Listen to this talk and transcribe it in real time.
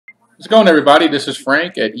How's it going, everybody? This is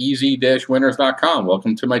Frank at easy-winners.com.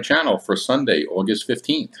 Welcome to my channel for Sunday, August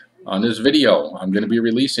 15th. On this video, I'm going to be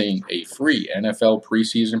releasing a free NFL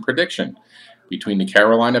preseason prediction between the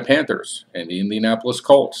Carolina Panthers and the Indianapolis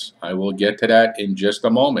Colts. I will get to that in just a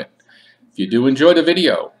moment. If you do enjoy the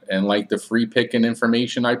video and like the free pick and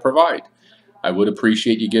information I provide, I would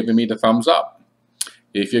appreciate you giving me the thumbs up.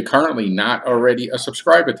 If you're currently not already a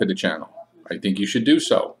subscriber to the channel, I think you should do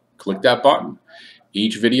so. Click that button.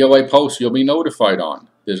 Each video I post, you'll be notified on.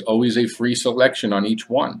 There's always a free selection on each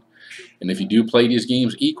one. And if you do play these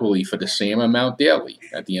games equally for the same amount daily,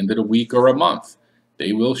 at the end of the week or a month,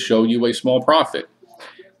 they will show you a small profit.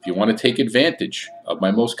 If you want to take advantage of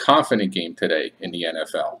my most confident game today in the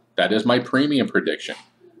NFL, that is my premium prediction.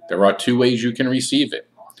 There are two ways you can receive it.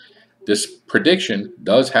 This prediction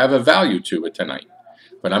does have a value to it tonight,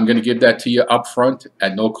 but I'm going to give that to you up front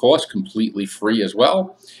at no cost, completely free as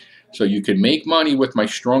well. So you can make money with my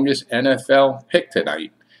strongest NFL pick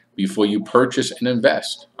tonight before you purchase and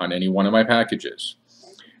invest on any one of my packages.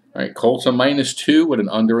 All right, Colts are -2 with an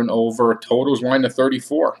under and over totals line of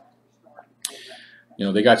 34. You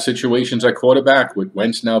know, they got situations at quarterback with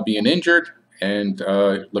Wentz now being injured and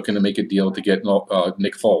looking to make a deal to get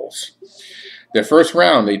Nick Foles. Their first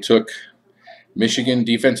round, they took Michigan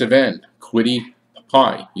defensive end, Kwity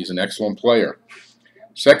Paye. He's an excellent player.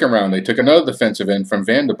 Second round, they took another defensive end from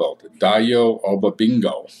Vanderbilt, Dayo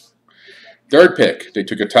Obabingo. Third pick, they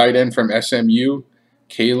took a tight end from SMU,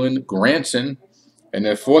 Kalen Granson. And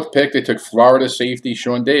their fourth pick, they took Florida safety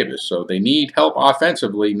Sean Davis. So they need help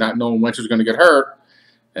offensively, not knowing Wentz was going to get hurt,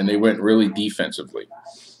 and they went really defensively.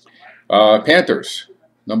 Panthers,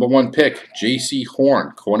 number 1 pick, J.C.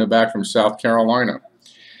 Horn, cornerback from South Carolina.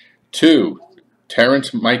 2,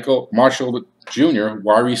 Terrence Marshall Jr.,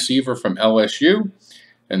 wide receiver from LSU.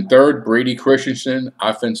 And third, Brady Christensen,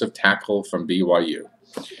 offensive tackle from BYU.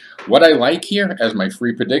 What I like here as my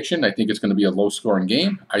free prediction, I think it's going to be a low-scoring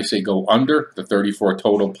game. I say go under the 34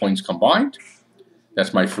 total points combined.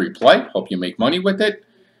 That's my free play. Hope you make money with it.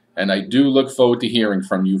 And I do look forward to hearing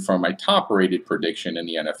from you from my top-rated prediction in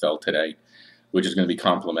the NFL today, which is going to be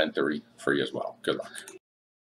complimentary free as well. Good luck.